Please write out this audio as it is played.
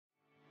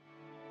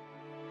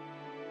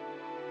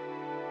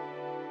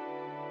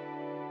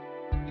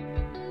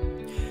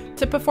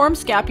To perform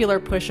scapular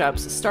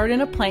push-ups, start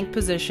in a plank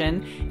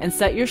position and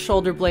set your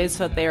shoulder blades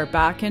so that they are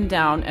back and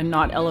down and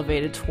not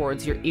elevated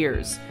towards your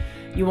ears.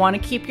 You want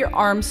to keep your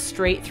arms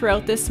straight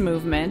throughout this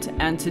movement,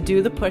 and to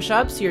do the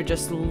push-ups, you're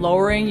just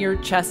lowering your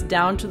chest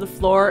down to the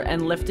floor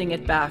and lifting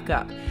it back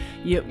up.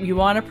 You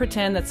want to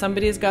pretend that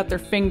somebody's got their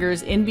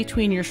fingers in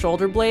between your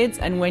shoulder blades,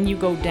 and when you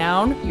go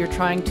down, you're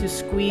trying to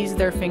squeeze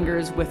their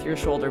fingers with your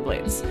shoulder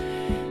blades.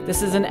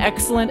 This is an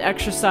excellent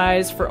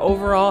exercise for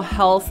overall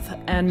health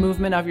and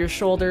movement of your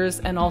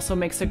shoulders, and also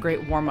makes a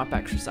great warm-up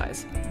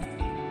exercise.